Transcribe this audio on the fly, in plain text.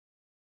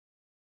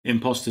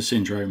Imposter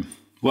syndrome.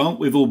 Well,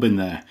 we've all been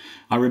there.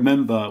 I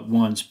remember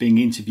once being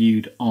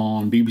interviewed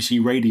on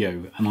BBC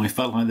Radio and I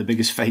felt like the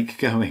biggest fake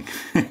going.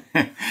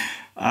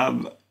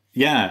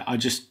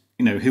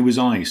 Who was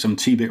I, some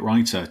two-bit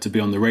writer, to be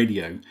on the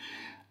radio?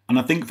 And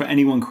I think for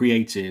anyone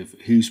creative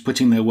who's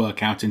putting their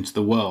work out into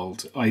the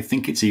world, I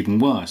think it's even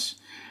worse.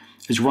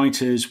 As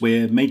writers,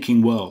 we're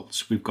making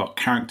worlds. We've got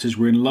characters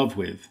we're in love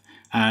with,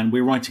 and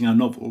we're writing our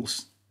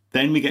novels.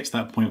 Then we get to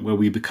that point where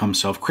we become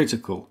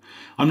self-critical.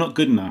 I'm not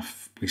good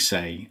enough, we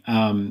say.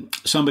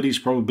 Somebody's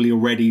probably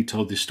already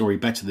told this story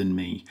better than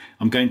me.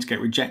 I'm going to get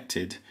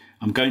rejected.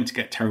 I'm going to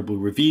get terrible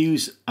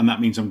reviews, and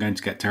that means I'm going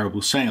to get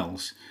terrible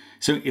sales.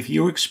 So if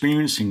you're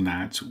experiencing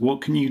that,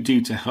 what can you do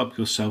to help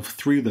yourself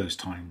through those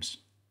times?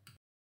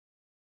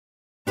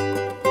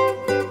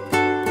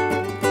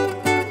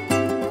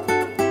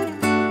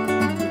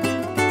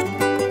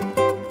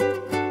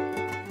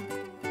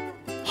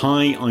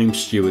 Hi, I'm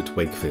Stuart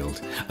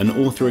Wakefield, an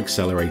Author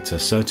Accelerator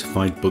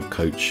certified book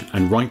coach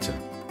and writer.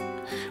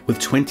 With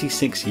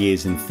 26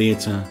 years in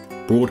theatre,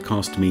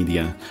 broadcast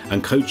media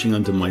and coaching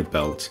under my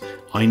belt,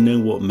 I know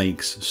what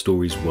makes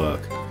stories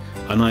work.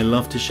 And I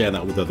love to share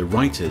that with other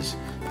writers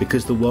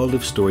because the world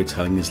of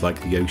storytelling is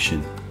like the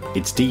ocean.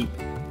 It's deep,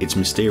 it's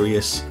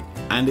mysterious,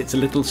 and it's a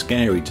little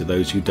scary to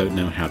those who don't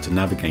know how to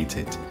navigate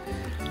it.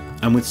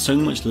 And with so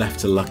much left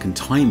to luck and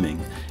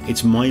timing,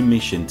 it's my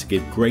mission to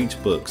give great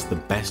books the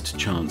best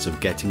chance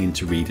of getting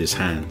into readers'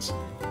 hands.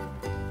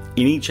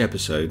 In each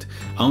episode,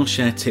 I'll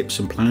share tips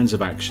and plans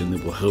of action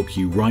that will help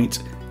you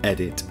write,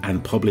 edit,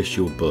 and publish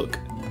your book.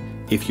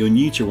 If you're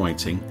new to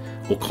writing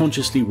or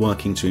consciously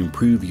working to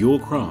improve your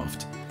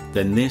craft,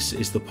 then this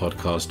is the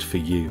podcast for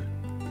you.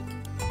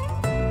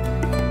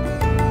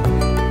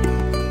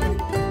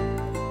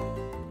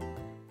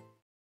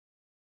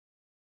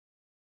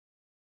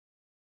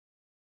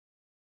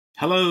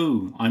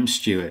 Hello, I'm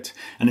Stuart,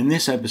 and in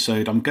this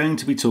episode I'm going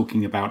to be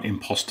talking about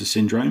imposter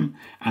syndrome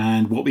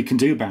and what we can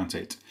do about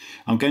it.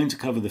 I'm going to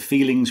cover the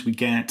feelings we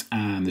get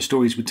and the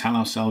stories we tell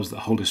ourselves that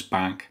hold us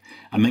back,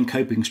 and then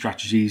coping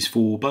strategies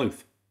for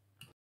both.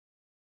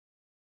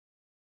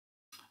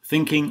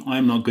 Thinking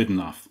I'm not good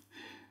enough.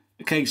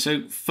 Okay,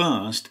 so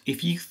first,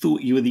 if you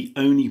thought you were the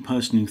only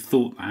person who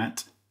thought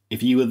that,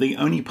 if you were the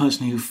only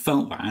person who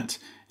felt that,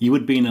 you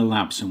would be in a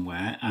lab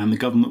somewhere and the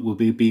government will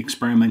be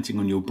experimenting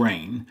on your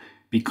brain,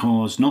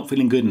 because not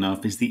feeling good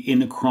enough is the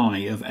inner cry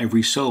of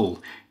every soul.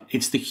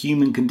 It's the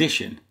human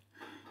condition.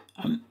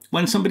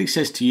 When somebody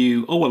says to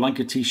you, "Oh, I like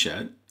your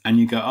t-shirt," and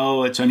you go,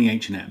 "Oh, it's only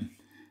H&M,"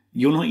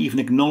 you're not even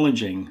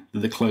acknowledging that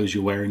the clothes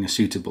you're wearing are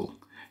suitable.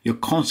 You're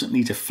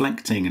constantly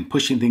deflecting and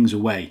pushing things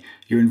away.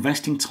 You're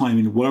investing time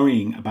in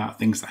worrying about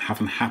things that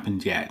haven't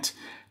happened yet.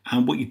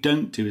 And what you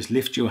don't do is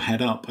lift your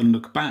head up and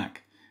look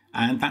back.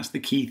 And that's the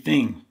key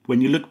thing.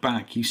 When you look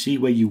back, you see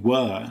where you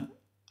were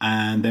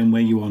and then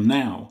where you are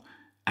now.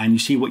 And you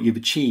see what you've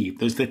achieved,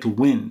 those little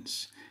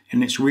wins.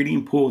 And it's really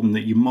important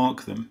that you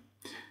mark them.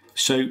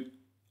 So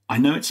I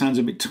know it sounds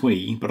a bit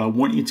twee, but I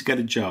want you to get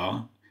a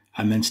jar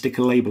and then stick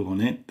a label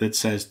on it that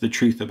says the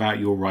truth about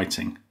your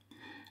writing.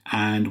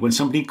 And when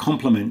somebody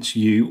compliments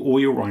you or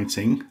your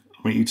writing,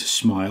 I want you to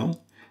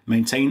smile,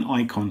 maintain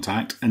eye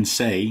contact and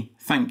say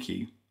thank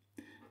you.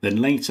 Then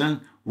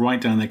later,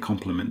 write down their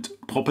compliment,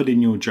 pop it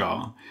in your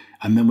jar,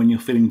 and then when you're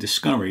feeling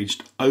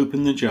discouraged,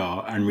 open the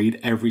jar and read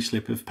every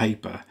slip of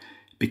paper.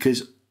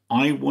 Because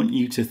I want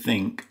you to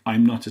think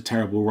I'm not a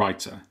terrible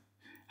writer.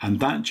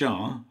 And that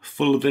jar,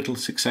 full of little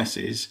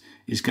successes,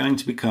 is going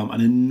to become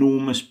an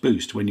enormous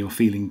boost when you're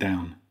feeling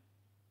down.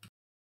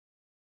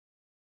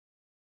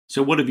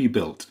 So what have you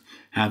built?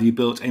 Have you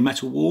built a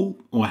metal wall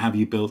or have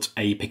you built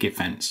a picket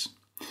fence?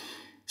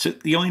 So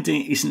the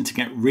idea isn't to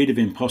get rid of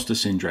imposter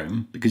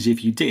syndrome, because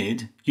if you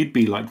did, you'd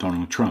be like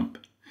Donald Trump.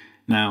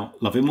 Now,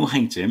 love him or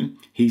hate him,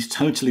 he's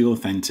totally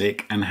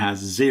authentic and has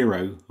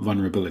zero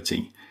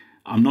vulnerability.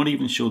 I'm not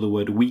even sure the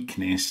word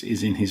weakness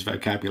is in his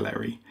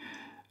vocabulary.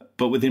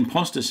 But with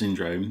imposter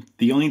syndrome,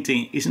 the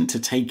idea isn't to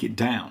take it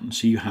down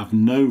so you have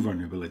no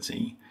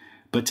vulnerability,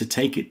 but to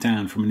take it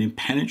down from an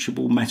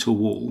impenetrable metal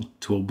wall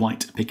to a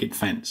white picket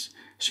fence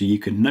so you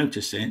can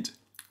notice it,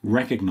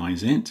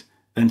 recognize it,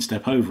 then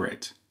step over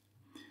it.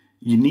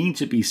 You need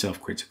to be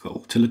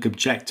self-critical to look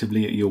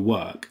objectively at your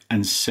work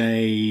and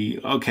say,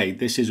 okay,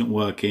 this isn't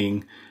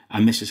working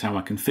and this is how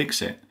I can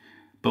fix it.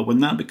 But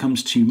when that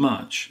becomes too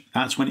much,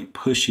 that's when it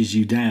pushes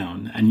you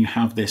down and you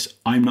have this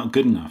 "I'm not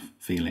good enough"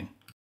 feeling.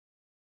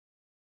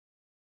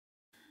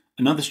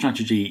 Another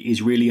strategy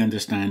is really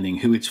understanding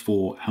who it's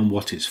for and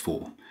what it's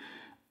for.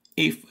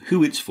 If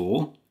who it's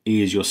for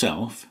is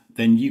yourself,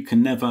 then you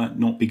can never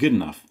not be good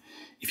enough.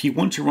 If you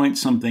want to write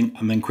something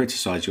and then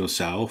criticize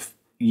yourself,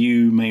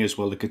 you may as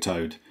well look a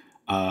toad.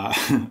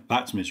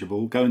 That's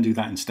miserable. Go and do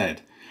that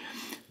instead.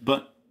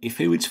 But if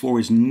who it's for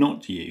is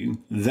not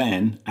you,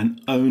 then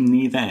and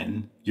only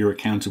then you're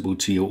accountable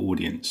to your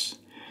audience.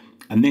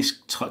 And this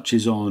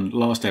touches on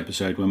last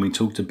episode when we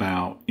talked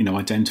about,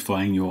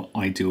 identifying your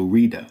ideal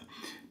reader,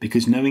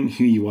 because knowing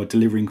who you are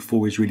delivering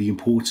for is really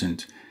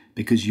important,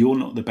 because you're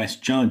not the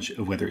best judge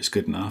of whether it's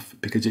good enough,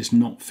 because it's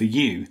not for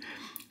you.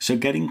 So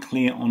getting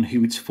clear on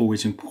who it's for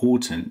is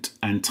important,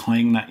 and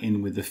tying that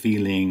in with the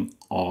feeling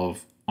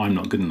of I'm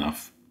not good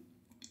enough.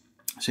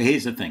 So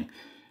here's the thing.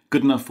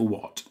 Good enough for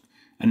what?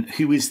 And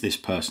who is this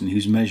person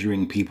who's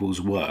measuring people's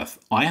worth?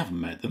 I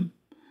haven't met them.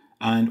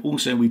 And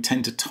also we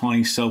tend to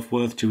tie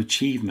self-worth to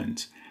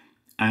achievement.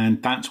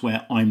 And that's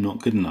where I'm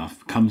not good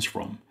enough comes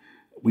from.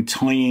 We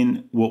tie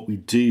in what we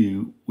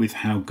do with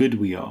how good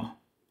we are.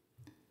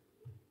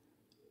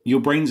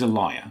 Your brain's a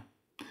liar.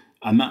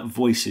 And that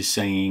voice is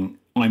saying,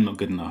 I'm not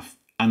good enough.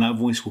 And that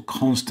voice will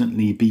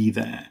constantly be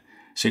there.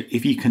 So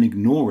if you can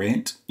ignore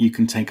it, you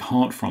can take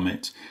heart from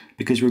it.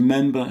 Because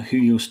remember who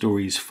your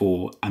story is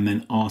for and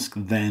then ask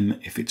them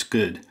if it's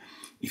good.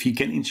 If you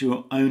get into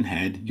your own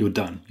head, you're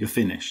done. You're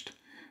finished.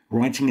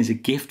 Writing is a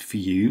gift for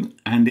you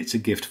and it's a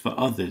gift for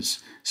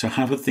others. So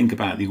have a think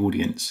about the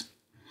audience.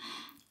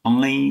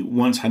 I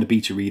once had a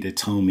beta reader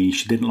tell me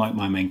she didn't like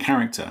my main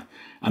character,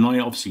 and I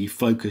obviously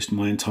focused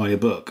my entire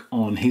book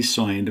on his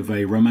side of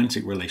a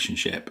romantic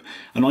relationship,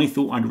 and I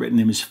thought I'd written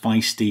him as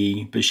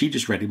feisty, but she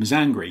just read him as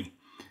angry.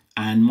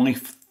 And my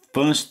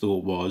first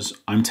thought was,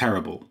 I'm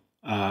terrible.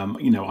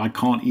 I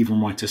can't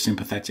even write a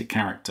sympathetic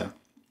character.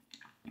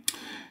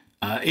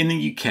 In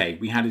the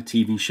UK, we had a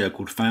TV show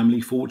called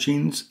Family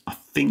Fortunes. I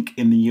think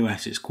in the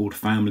US it's called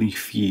Family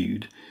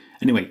Feud.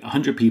 Anyway,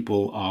 100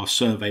 people are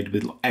surveyed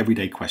with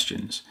everyday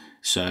questions.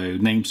 So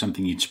name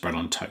something you'd spread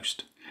on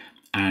toast.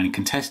 And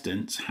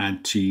contestants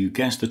had to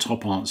guess the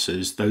top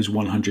answers those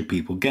 100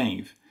 people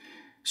gave.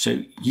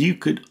 So you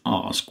could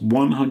ask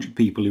 100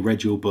 people who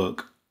read your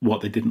book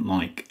what they didn't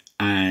like,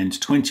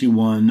 and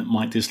 21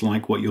 might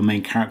dislike what your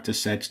main character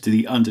said to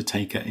the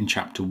Undertaker in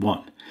chapter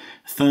 1.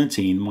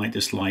 13 might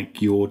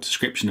dislike your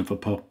description of a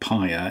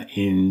papaya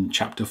in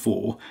chapter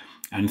 4,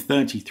 and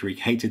 33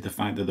 hated the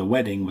fact that the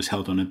wedding was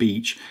held on a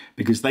beach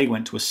because they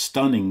went to a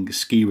stunning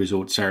ski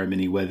resort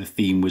ceremony where the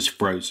theme was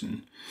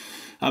frozen.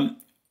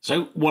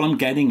 So what I'm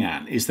getting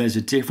at is there's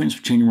a difference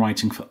between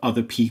writing for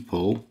other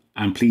people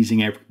and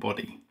pleasing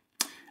everybody.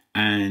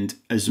 And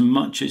as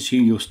much as who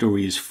your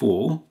story is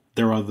for,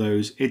 there are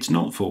those it's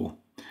not for.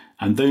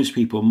 And those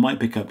people might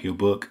pick up your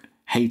book,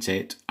 hate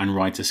it, and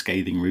write a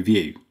scathing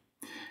review.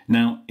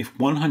 Now, if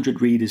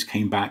 100 readers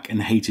came back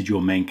and hated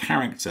your main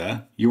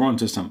character, you're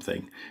onto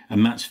something,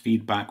 and that's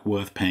feedback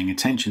worth paying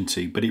attention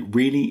to, but it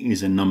really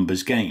is a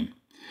numbers game.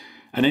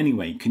 And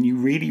anyway, can you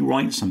really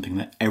write something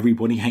that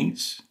everybody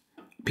hates?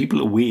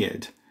 People are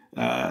weird.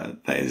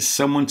 There's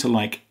someone to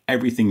like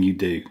everything you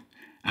do,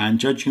 and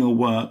judging your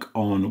work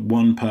on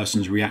one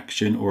person's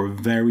reaction or a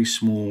very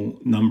small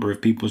number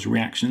of people's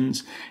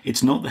reactions,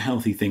 it's not the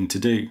healthy thing to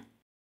do.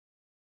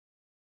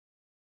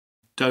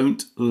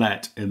 Don't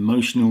let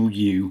emotional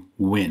you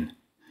win.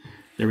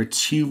 There are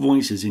two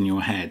voices in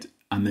your head,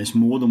 and there's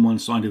more than one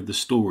side of the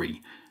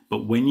story.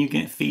 But when you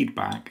get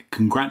feedback,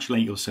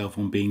 congratulate yourself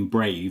on being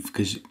brave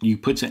because you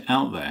put it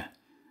out there.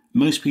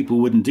 Most people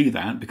wouldn't do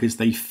that because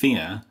they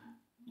fear,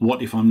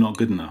 what if I'm not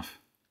good enough?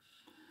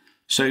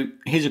 So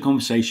here's a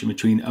conversation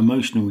between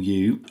emotional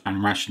you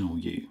and rational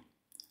you.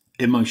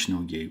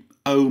 Emotional you.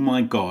 Oh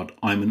my God,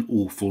 I'm an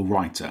awful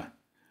writer.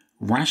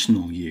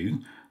 Rational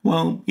you.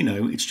 Well,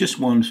 it's just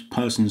one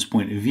person's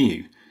point of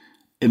view.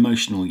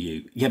 Emotional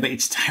you. Yeah, but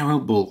it's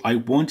terrible. I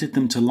wanted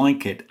them to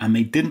like it and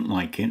they didn't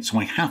like it, so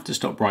I have to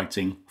stop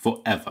writing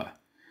forever.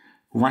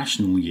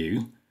 Rational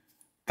you.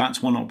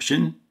 That's one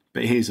option,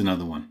 but here's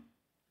another one.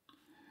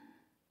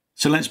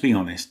 So let's be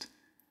honest.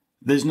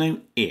 There's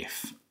no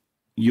if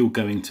you're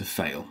going to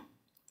fail.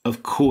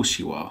 Of course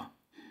you are.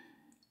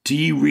 Do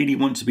you really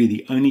want to be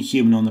the only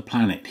human on the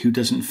planet who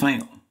doesn't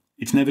fail?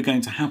 It's never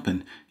going to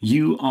happen.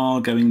 You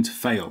are going to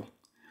fail.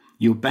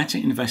 You're better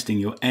investing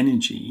your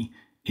energy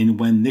in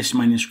when this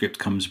manuscript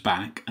comes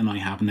back and I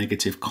have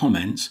negative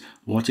comments,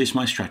 what is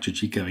my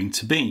strategy going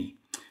to be?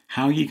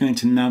 How are you going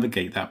to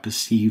navigate that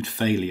perceived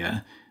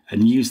failure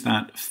and use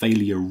that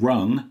failure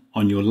rung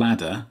on your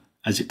ladder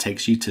as it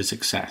takes you to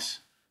success?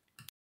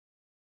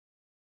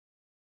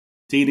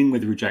 Dealing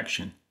with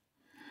rejection.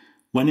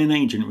 When an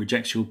agent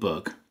rejects your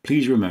book,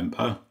 please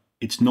remember,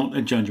 it's not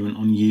a judgment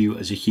on you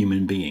as a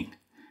human being.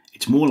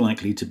 It's more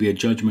likely to be a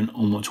judgment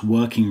on what's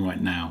working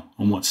right now,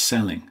 on what's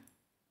selling.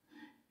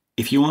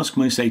 If you ask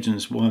most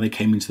agents why they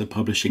came into the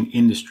publishing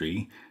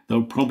industry,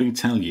 they'll probably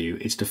tell you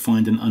it's to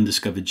find an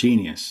undiscovered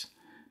genius.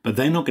 But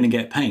they're not going to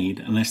get paid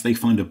unless they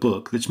find a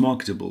book that's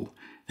marketable.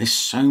 There's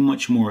so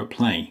much more at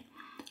play.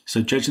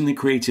 So judging the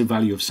creative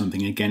value of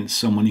something against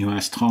someone who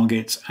has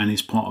targets and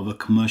is part of a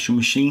commercial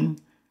machine,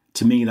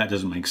 to me that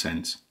doesn't make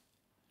sense.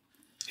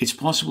 It's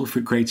possible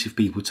for creative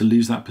people to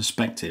lose that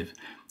perspective.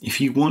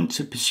 If you want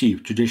to pursue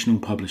traditional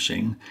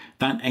publishing,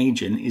 that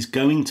agent is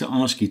going to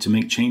ask you to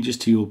make changes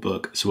to your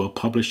book so a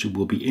publisher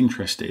will be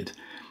interested.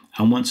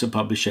 And once a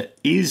publisher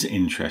is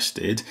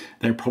interested,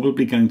 they're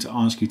probably going to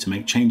ask you to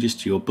make changes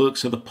to your book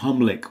so the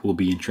public will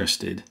be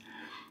interested.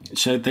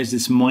 So there's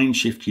this mind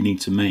shift you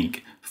need to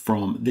make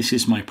from this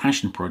is my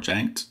passion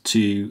project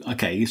to,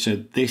 okay, so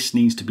this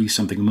needs to be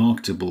something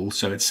marketable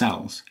so it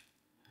sells.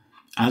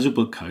 As a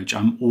book coach,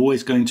 I'm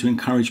always going to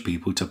encourage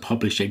people to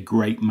publish a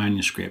great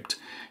manuscript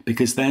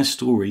because their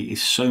story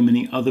is so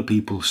many other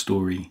people's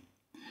story.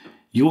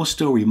 Your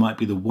story might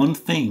be the one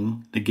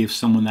thing that gives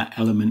someone that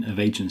element of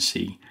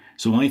agency,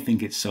 so I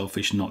think it's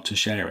selfish not to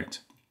share it.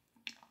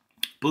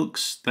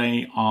 Books,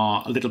 they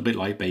are a little bit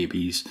like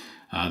babies.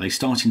 They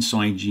start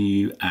inside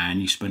you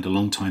and you spend a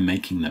long time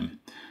making them.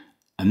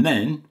 And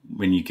then,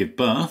 when you give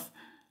birth,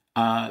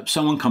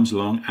 someone comes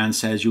along and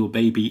says your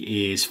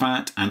baby is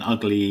fat and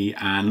ugly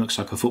and looks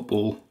like a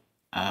football.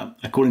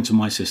 According to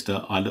my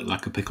sister, I look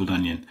like a pickled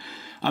onion.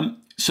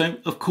 So,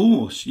 of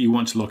course, you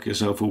want to lock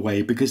yourself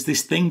away because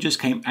this thing just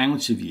came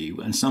out of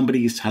you and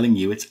somebody is telling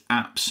you it's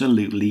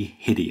absolutely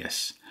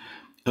hideous.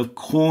 Of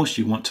course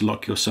you want to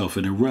lock yourself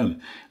in a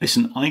room.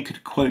 Listen, I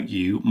could quote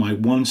you my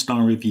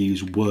 1-star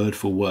reviews word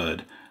for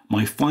word.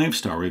 My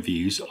 5-star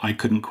reviews, I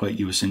couldn't quote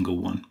you a single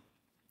one.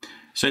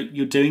 So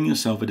you're doing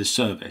yourself a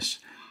disservice.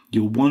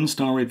 Your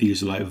 1-star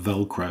reviews are like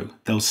Velcro.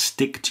 They'll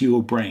stick to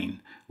your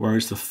brain,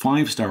 whereas the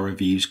 5-star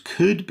reviews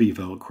could be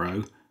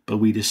Velcro, but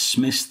we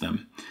dismiss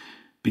them.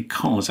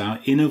 Because our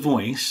inner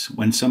voice,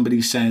 when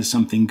somebody says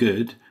something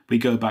good, we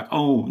go back,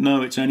 oh,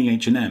 no, it's only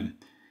H&M.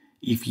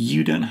 If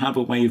you don't have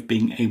a way of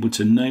being able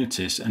to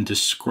notice and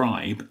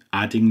describe,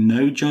 adding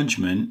no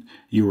judgment,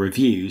 your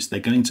reviews, they're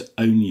going to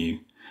own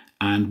you.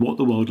 And what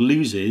the world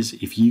loses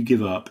if you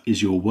give up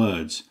is your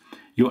words.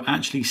 You're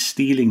actually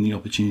stealing the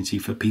opportunity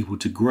for people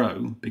to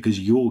grow because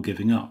you're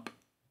giving up.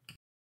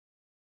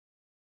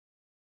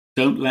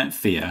 Don't let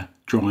fear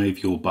drive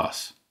your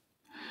bus.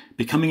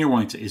 Becoming a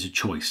writer is a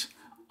choice.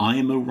 I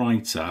am a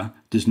writer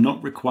does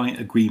not require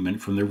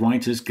agreement from the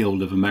Writers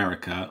Guild of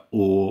America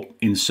or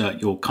insert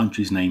your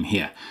country's name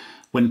here.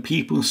 When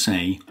people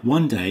say,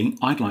 one day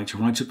I'd like to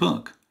write a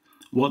book,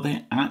 what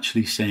they're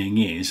actually saying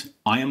is,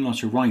 I am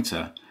not a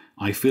writer.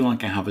 I feel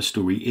like I have a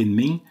story in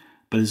me,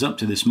 but as up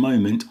to this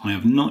moment, I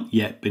have not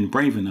yet been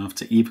brave enough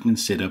to even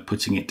consider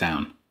putting it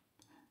down.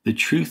 The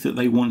truth that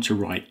they want to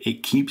write,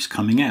 it keeps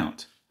coming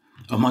out.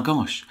 Oh my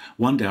gosh,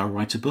 one day I'll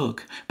write a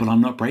book, but I'm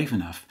not brave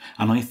enough.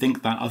 And I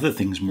think that other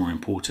thing's more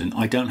important.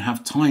 I don't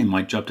have time.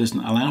 My job doesn't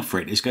allow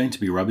for it. It's going to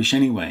be rubbish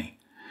anyway.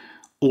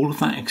 All of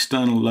that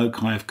external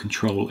loci of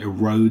control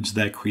erodes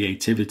their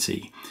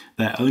creativity,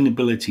 their own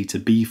ability to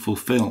be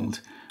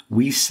fulfilled.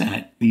 We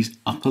set these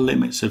upper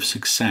limits of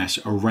success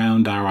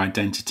around our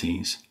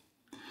identities.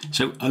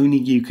 So only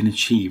you can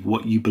achieve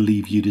what you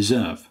believe you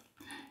deserve.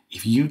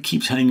 If you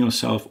keep telling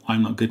yourself,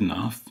 I'm not good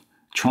enough,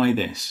 try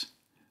this.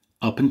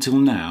 Up until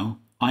now,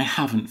 I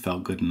haven't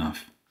felt good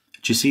enough.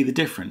 Do you see the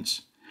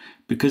difference?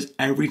 Because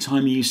every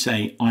time you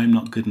say, I'm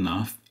not good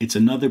enough, it's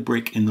another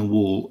brick in the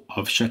wall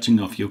of shutting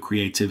off your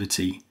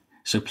creativity.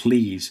 So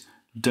please,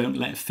 don't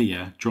let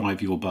fear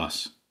drive your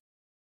bus.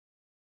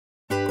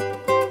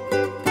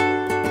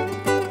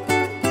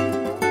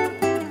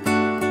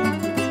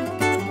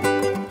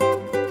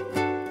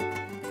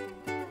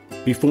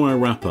 Before I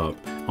wrap up,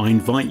 I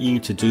invite you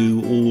to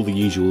do all the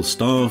usual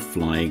stuff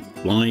like,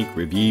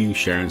 review,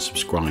 share and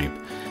subscribe.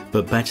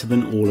 But better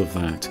than all of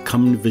that,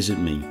 come and visit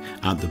me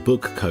at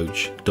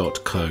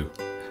thebookcoach.co.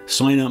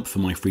 Sign up for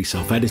my free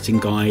self-editing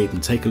guide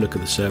and take a look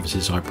at the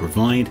services I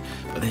provide,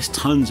 but there's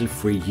tons of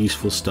free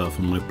useful stuff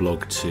on my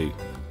blog too.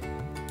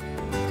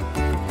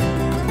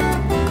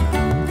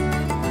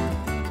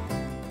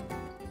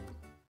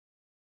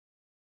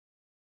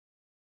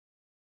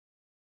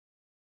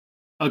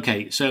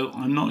 Okay, so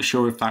I'm not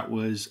sure if that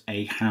was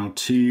a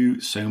how-to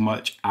so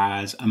much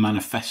as a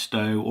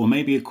manifesto or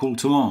maybe a call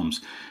to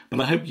arms, but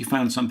I hope you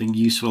found something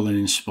useful and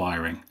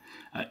inspiring.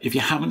 If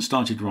you haven't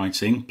started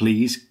writing,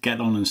 please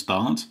get on and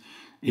start.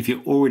 If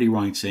you're already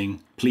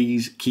writing,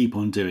 please keep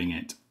on doing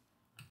it.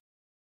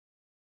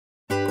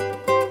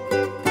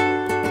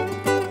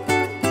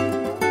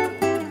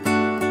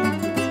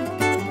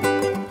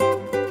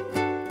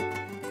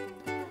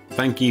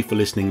 Thank you for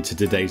listening to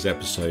today's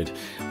episode.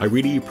 I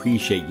really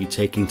appreciate you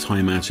taking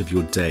time out of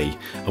your day,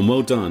 and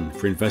well done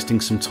for investing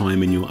some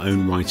time in your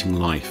own writing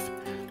life.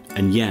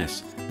 And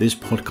yes, this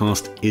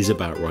podcast is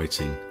about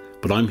writing,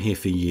 but I'm here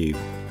for you,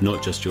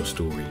 not just your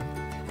story.